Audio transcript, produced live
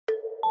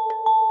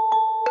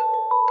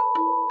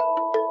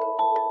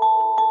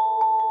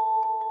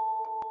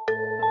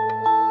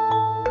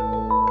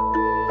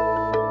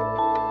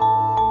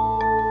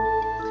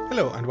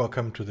and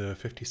welcome to the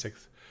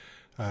 56th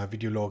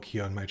video log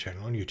here on my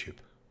channel on YouTube.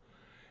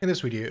 In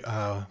this video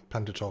I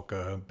plan to talk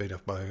a bit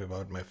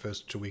about my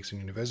first 2 weeks in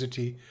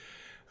university.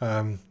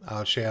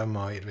 I'll share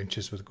my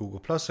adventures with Google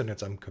Plus and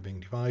its upcoming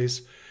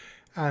device,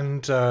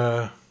 and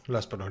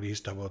last but not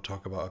least I will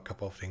talk about a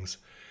couple of things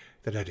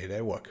that I did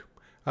at work.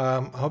 I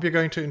hope you're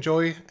going to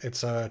enjoy.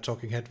 It's a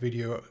talking head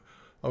video,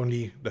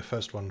 only the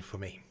first one for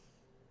me.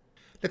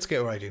 Let's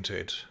get right into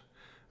it.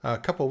 A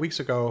couple of weeks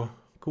ago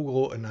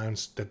Google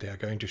announced that they are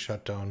going to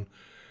shut down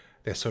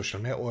their social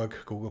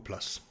network, Google+.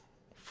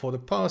 For the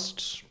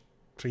past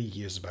 3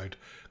 years about,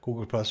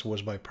 Google+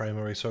 was my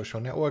primary social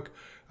network.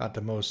 I had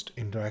the most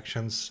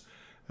interactions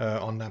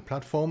on that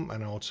platform,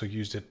 and I also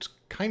used it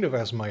kind of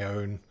as my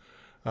own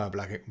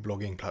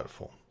blogging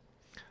platform.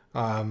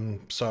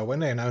 So when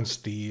they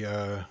announced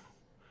the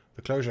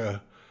closure,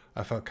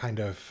 I felt kind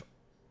of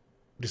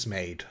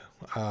dismayed.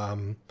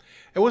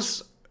 It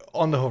was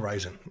on the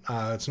horizon.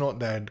 It's not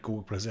that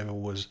Google+ ever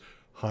was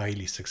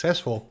highly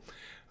successful,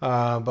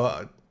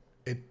 but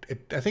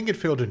I think it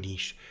filled a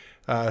niche.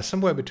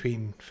 Somewhere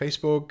between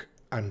Facebook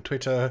and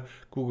Twitter,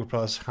 Google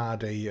Plus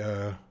had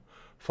a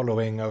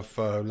following of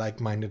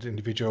like-minded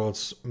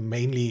individuals,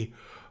 mainly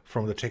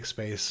from the tech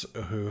space,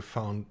 who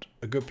found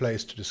a good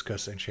place to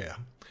discuss and share.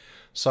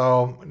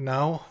 So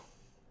now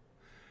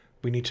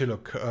we need to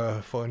look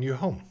for a new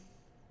home.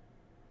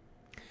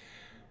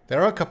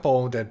 There are a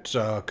couple that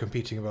are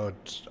competing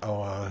about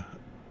our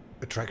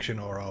attraction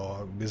or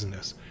our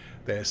business.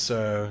 There's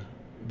the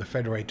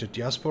Federated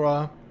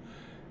Diaspora,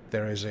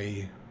 there is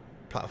a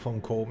platform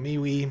called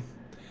MeWe,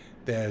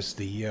 there's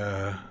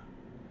the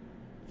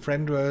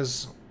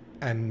Friendverse,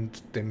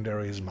 and then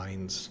there is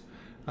Minds.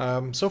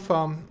 So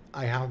far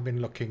I have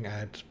been looking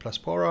at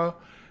Pluspora,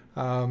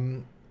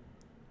 and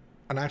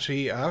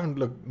actually I haven't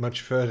looked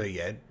much further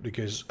yet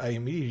because I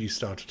immediately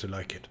started to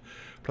like it.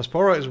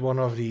 Pluspora is one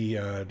of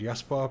the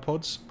diaspora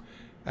pods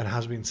and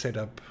has been set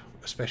up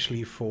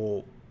especially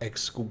for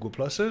ex-Google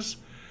Pluses.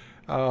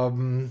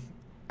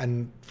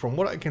 And from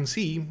what I can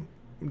see,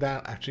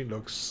 that actually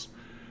looks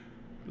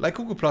like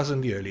Google Plus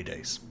in the early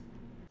days.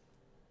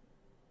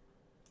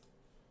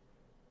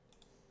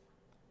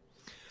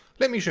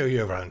 Let me show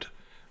you around.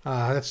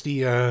 That's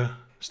the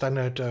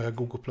standard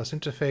Google Plus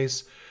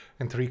interface.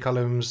 In 3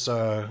 columns,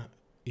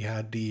 you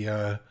had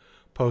the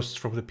posts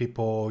from the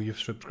people you've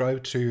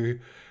subscribed to,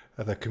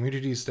 the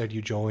communities that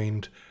you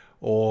joined,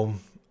 or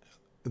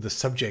the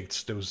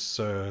subjects. There was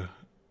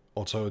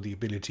also the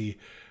ability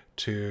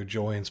to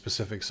join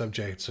specific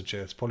subjects such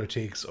as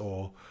politics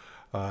or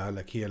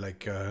like here,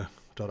 like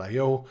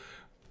 .io,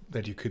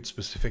 that you could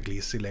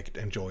specifically select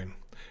and join.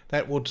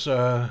 That would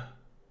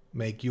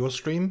make your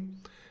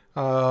stream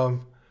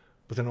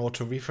with an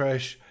auto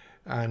refresh,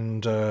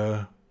 and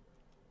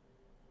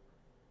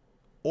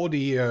all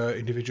the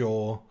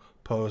individual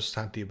posts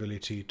had the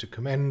ability to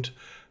comment.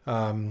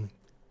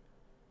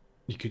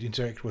 You could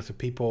interact with the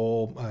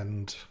people,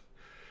 and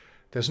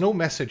there's no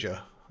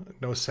messenger,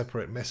 no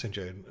separate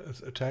messenger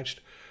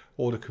attached.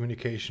 All the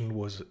communication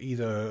was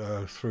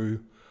either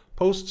through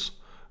posts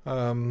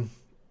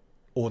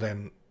or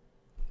then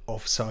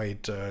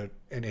offsite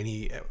in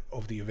any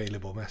of the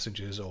available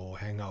messages or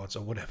hangouts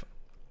or whatever.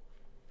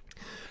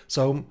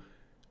 So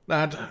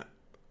that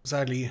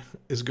sadly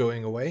is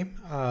going away.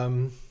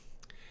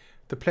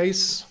 The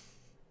place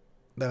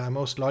that I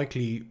most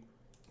likely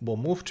will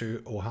move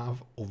to, or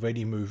have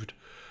already moved,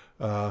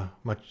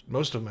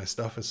 most of my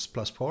stuff is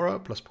Pluspora.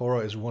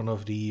 Pluspora is one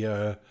of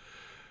the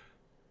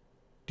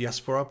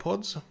diaspora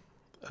pods.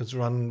 It's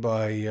run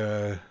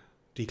by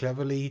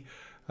Decleverly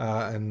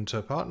and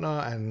a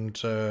partner, and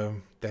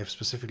they've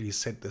specifically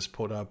set this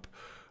pod up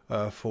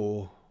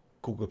for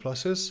Google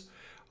Pluses.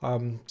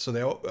 So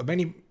there are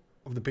many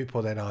of the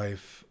people that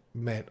I've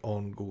met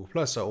on Google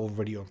Plus are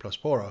already on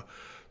Pluspora,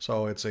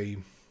 so it's a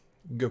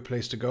good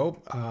place to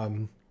go.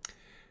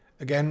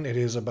 Again, it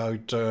is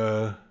about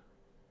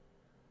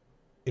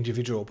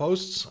individual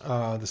posts.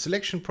 The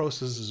selection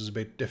process is a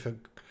bit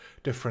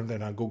different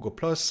than on Google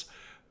Plus,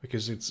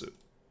 because it's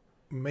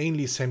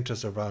mainly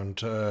centers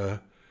around a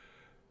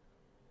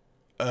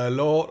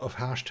lot of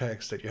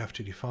hashtags that you have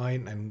to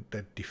define and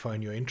that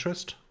define your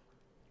interest,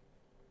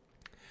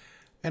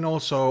 and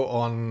also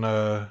on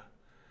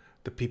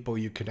the people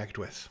you connect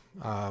with,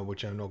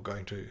 which I'm not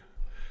going to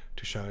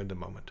show in the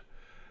moment.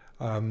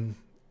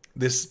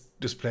 This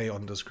display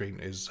on the screen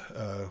is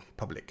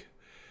public.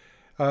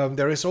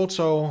 There is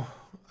also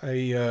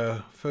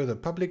a further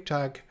public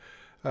tag,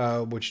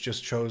 which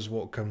just shows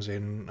what comes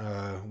in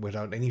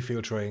without any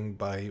filtering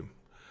by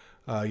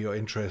your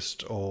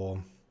interest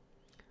or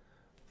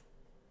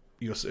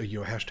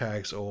your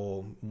hashtags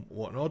or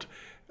whatnot.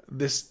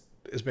 This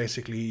is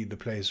basically the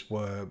place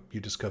where you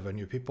discover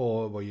new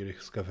people, where you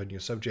discover new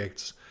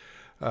subjects,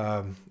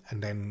 and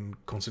then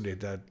consolidate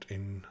that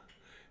in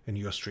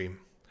your stream.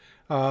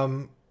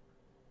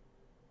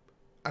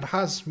 It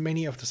has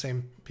many of the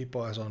same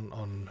people as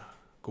on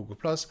Google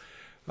Plus.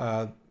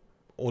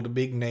 All the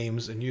big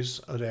names in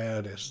news are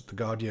there. There's The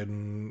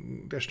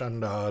Guardian, Der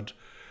Standard,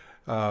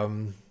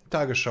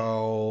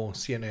 Tagesschau,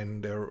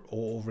 CNN, they're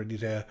all already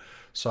there.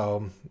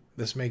 So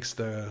this makes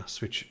the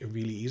switch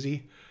really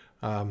easy.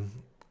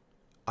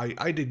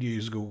 I did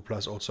use Google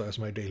Plus also as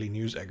my daily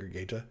news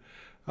aggregator.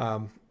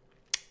 And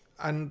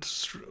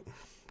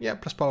yeah,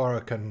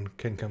 Pluspower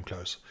can come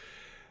close.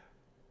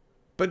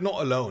 But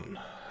not alone.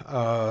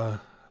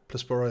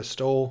 Pluspower is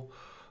still,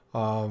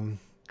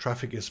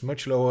 traffic is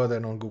much lower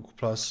than on Google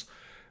Plus.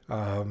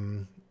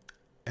 And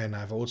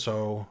I've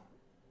also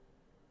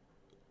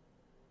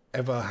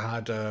ever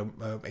had a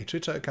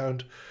Twitter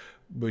account,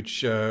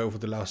 which over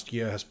the last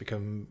year has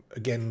become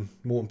again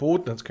more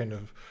important. It's kind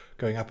of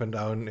going up and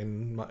down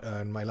in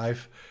my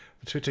life,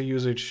 the Twitter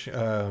usage.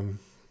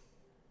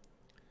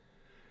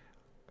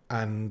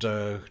 And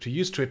to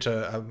use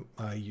Twitter,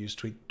 I use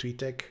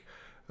TweetDeck,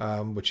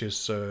 which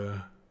is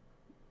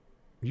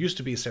used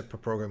to be a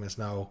separate program, is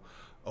now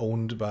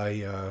owned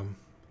by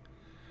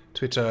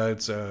Twitter.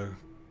 It's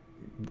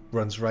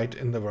runs right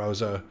in the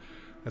browser.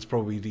 That's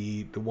probably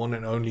the one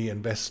and only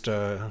and best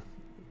Twitter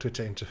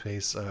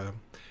interface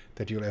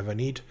that you'll ever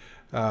need.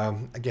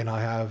 Again,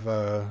 I have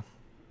a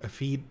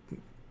feed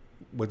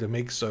with a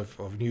mix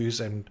of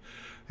news and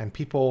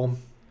people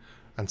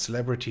and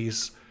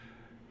celebrities.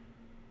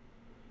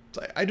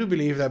 So I do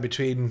believe that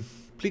between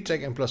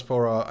TweetDeck and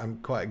Pluspower, I'm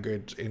quite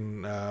good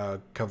in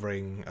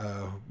covering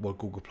what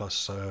Google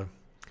Plus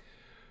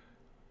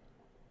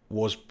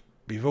was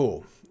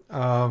before.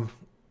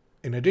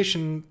 In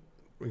addition,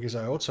 because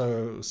I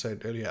also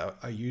said earlier,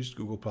 I used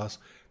Google Plus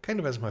kind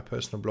of as my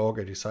personal blog.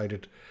 I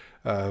decided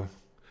to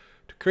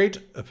create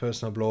a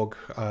personal blog.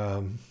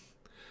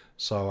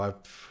 So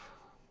I've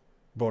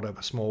brought up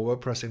a small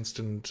WordPress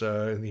instance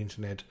in the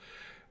internet,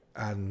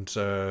 and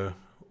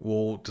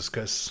we'll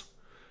discuss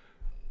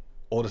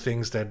all the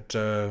things that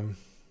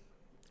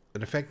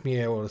affect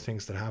me, all the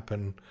things that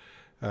happen,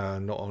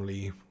 not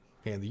only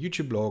here in the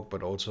YouTube blog,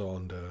 but also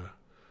on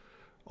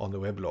the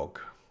weblog.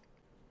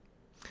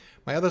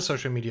 My other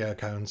social media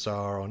accounts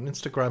are on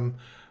Instagram,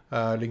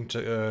 linked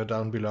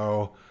down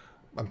below.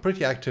 I'm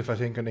pretty active, I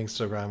think, on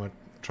Instagram. I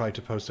try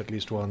to post at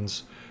least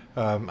once.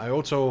 I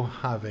also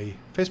have a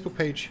Facebook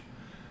page,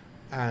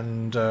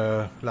 and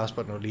last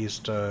but not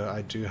least,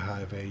 I do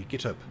have a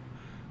GitHub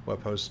where I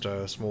post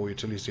small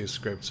utility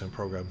scripts and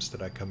programs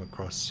that I come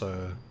across.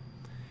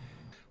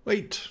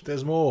 Wait,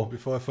 there's more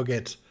before I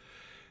forget.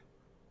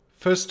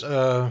 First,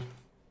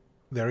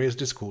 there is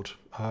Discord.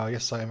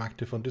 Yes, I am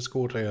active on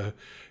Discord,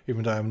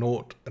 even though I'm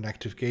not an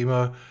active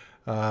gamer.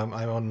 I'm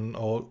on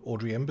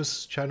Audrey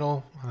Ember's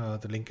channel.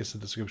 The link is in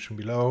the description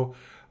below.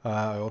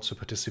 I also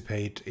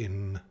participate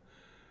in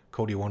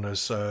Cody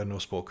Warner's No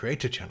Sport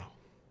Creator channel.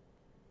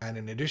 And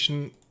in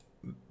addition,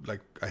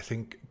 like I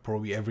think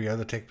probably every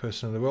other tech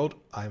person in the world,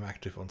 I'm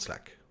active on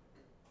Slack.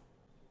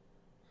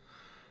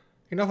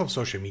 Enough of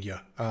social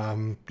media.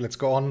 Let's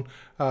go on.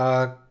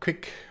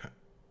 Quick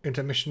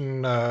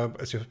intermission.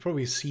 As you've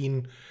probably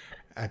seen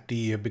at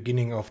the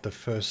beginning of the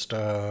first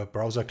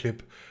browser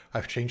clip,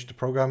 I've changed the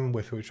program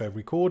with which I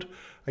record.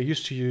 I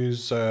used to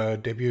use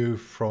Debut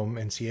from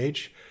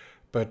NCH,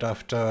 but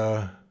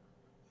after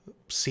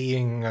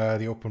seeing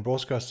the Open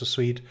Broadcaster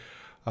Suite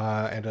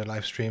and a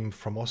live stream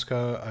from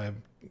Oscar, I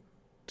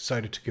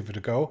decided to give it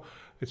a go.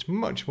 It's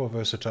much more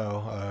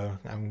versatile.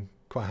 I'm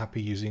quite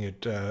happy using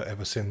it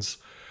ever since.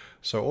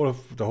 So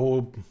the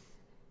whole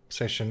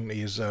session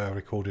is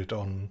recorded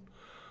on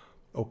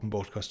Open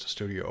Broadcaster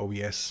Studio,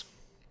 OBS.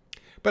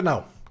 But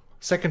now,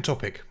 second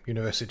topic,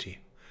 university.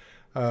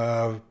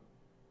 I'm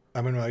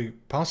in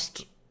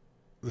past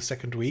the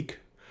second week.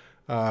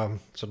 So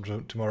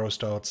tomorrow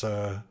starts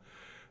the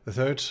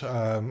third.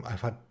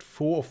 I've had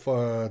 4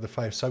 of the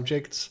 5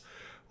 subjects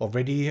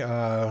already.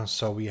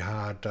 So we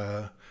had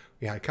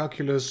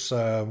calculus,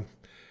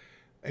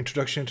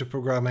 introduction to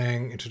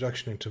programming,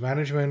 introduction into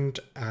management,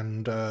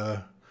 and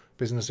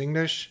business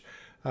English.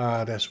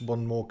 There's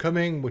one more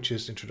coming, which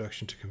is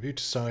introduction to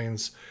computer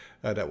science.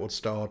 That will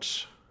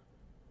start,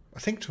 I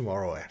think,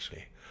 tomorrow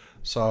actually.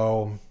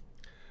 So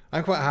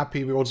I'm quite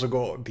happy. We also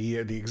got the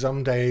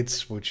exam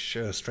dates, which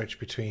stretch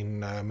between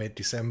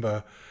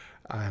mid-December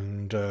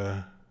and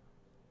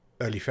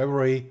early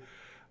February,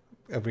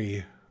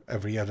 every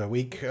other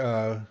week.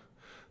 So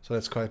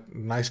that's quite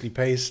nicely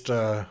paced,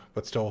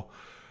 but still,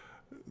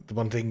 the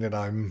one thing that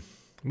I'm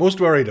most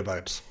worried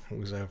about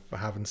is I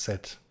haven't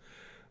set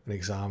an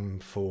exam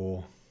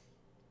for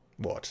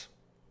what,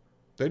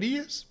 30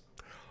 years?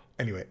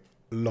 Anyway,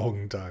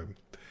 long time.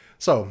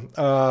 So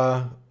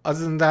other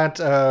than that,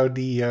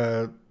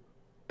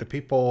 the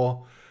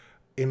people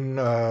in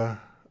the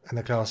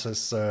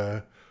classes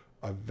are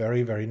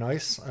very, very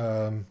nice.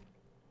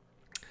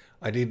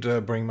 I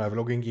did bring my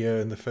vlogging gear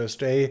in the first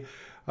day.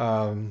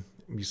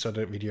 You saw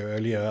that video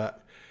earlier.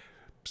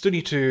 Still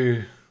need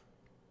to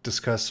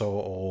discuss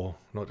or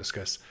not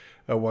discuss,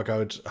 work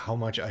out how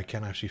much I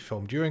can actually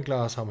film during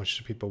class, how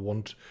much people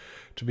want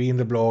to be in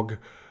the blog.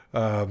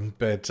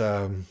 But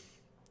I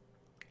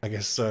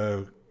guess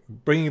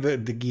bringing the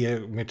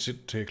gear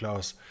to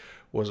class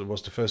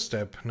was the first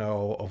step.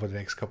 Now over the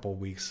next couple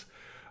of weeks,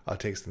 I'll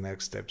take the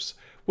next steps.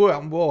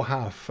 we'll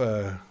have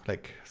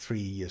like 3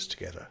 years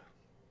together.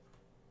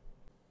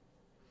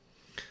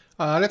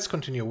 Let's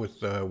continue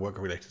with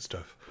work-related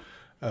stuff.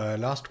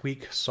 Last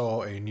week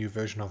saw a new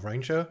version of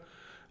Ranger.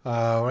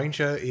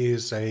 Ranger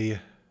is a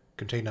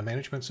container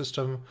management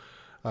system.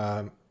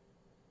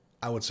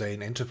 I would say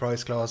an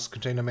enterprise class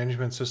container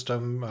management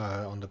system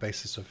on the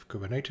basis of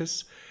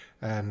Kubernetes.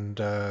 And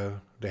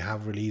they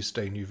have released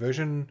a new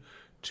version,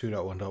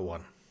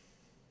 2.1.1.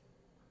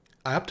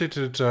 I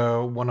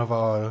updated one of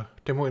our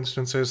demo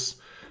instances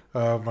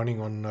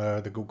running on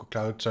the Google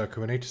Cloud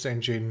Kubernetes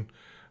engine,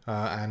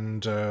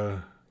 and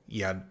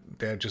yeah,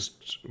 they're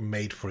just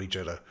made for each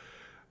other.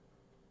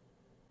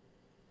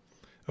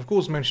 Of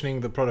course,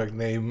 mentioning the product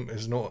name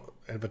is not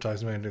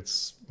advertisement.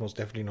 It's most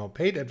definitely not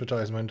paid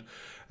advertisement.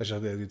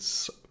 Actually,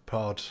 it's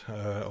part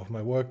of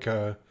my work.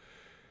 The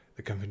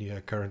company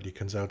I currently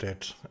consult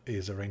at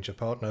is a Ranger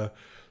partner.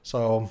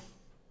 So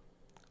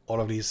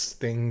all of these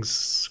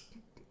things,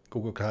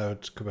 Google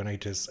Cloud,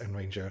 Kubernetes, and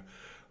Ranger,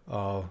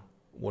 are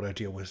what I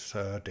deal with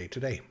day to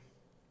day.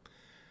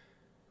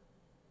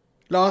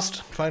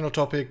 Last, final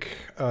topic.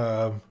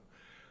 Have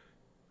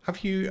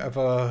you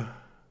ever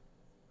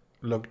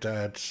looked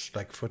at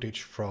like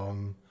footage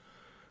from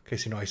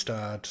Casey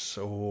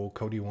Neistat or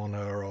Cody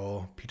Warner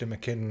or Peter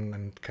McKinnon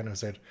and kind of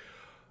said,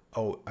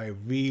 oh, I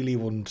really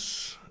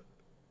want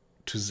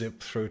to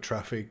zip through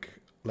traffic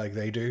like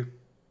they do?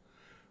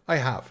 I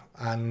have,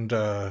 and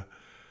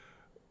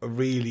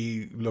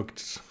really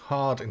looked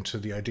hard into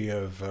the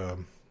idea of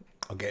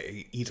I'll get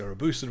either a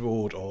boosted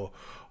board or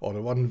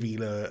the one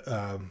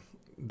wheeler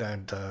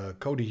that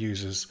Cody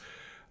uses,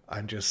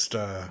 and just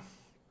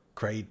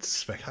create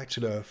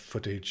spectacular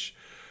footage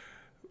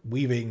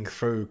weaving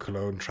through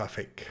Cologne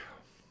traffic.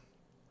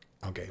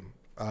 Okay,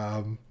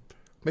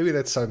 maybe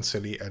that sounds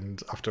silly,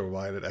 and after a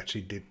while it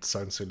actually did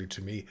sound silly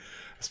to me,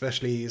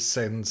 especially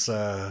since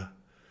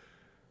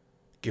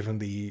given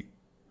the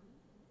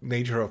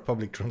nature of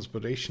public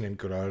transportation in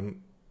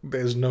Cologne,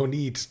 there's no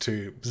need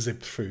to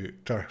zip through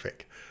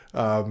traffic.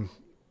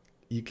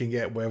 You can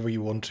get wherever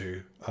you want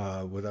to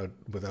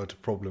without a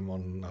problem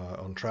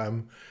on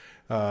tram,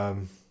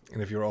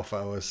 and if you're off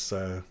hours,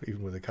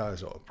 even with a car,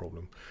 is not a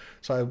problem.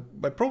 So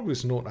my problem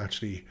is not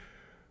actually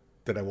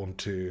that I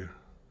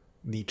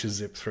need to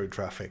zip through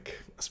traffic,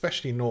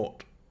 especially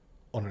not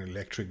on an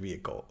electric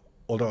vehicle.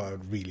 Although I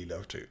would really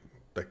love to,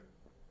 like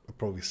I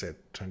probably said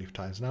 20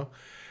 times now.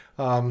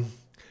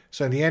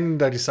 So in the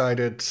end, I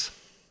decided,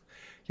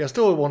 yeah, I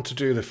still want to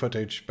do the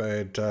footage,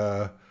 but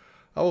I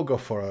will go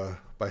for a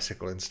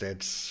bicycle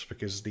instead,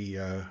 because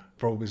the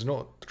problem is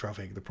not the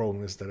traffic. The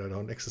problem is that I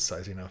don't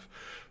exercise enough.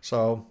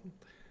 So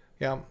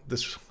yeah,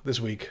 this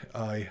week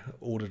I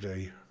ordered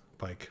a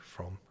bike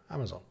from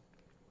Amazon.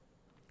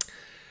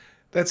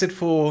 That's it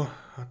for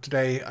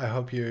today. I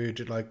hope you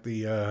did like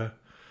the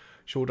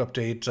short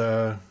update.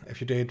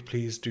 If you did,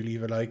 please do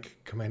leave a like,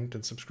 comment,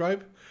 and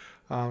subscribe.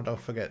 Don't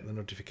forget the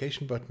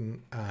notification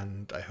button,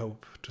 and I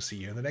hope to see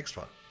you in the next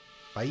one.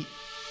 Bye.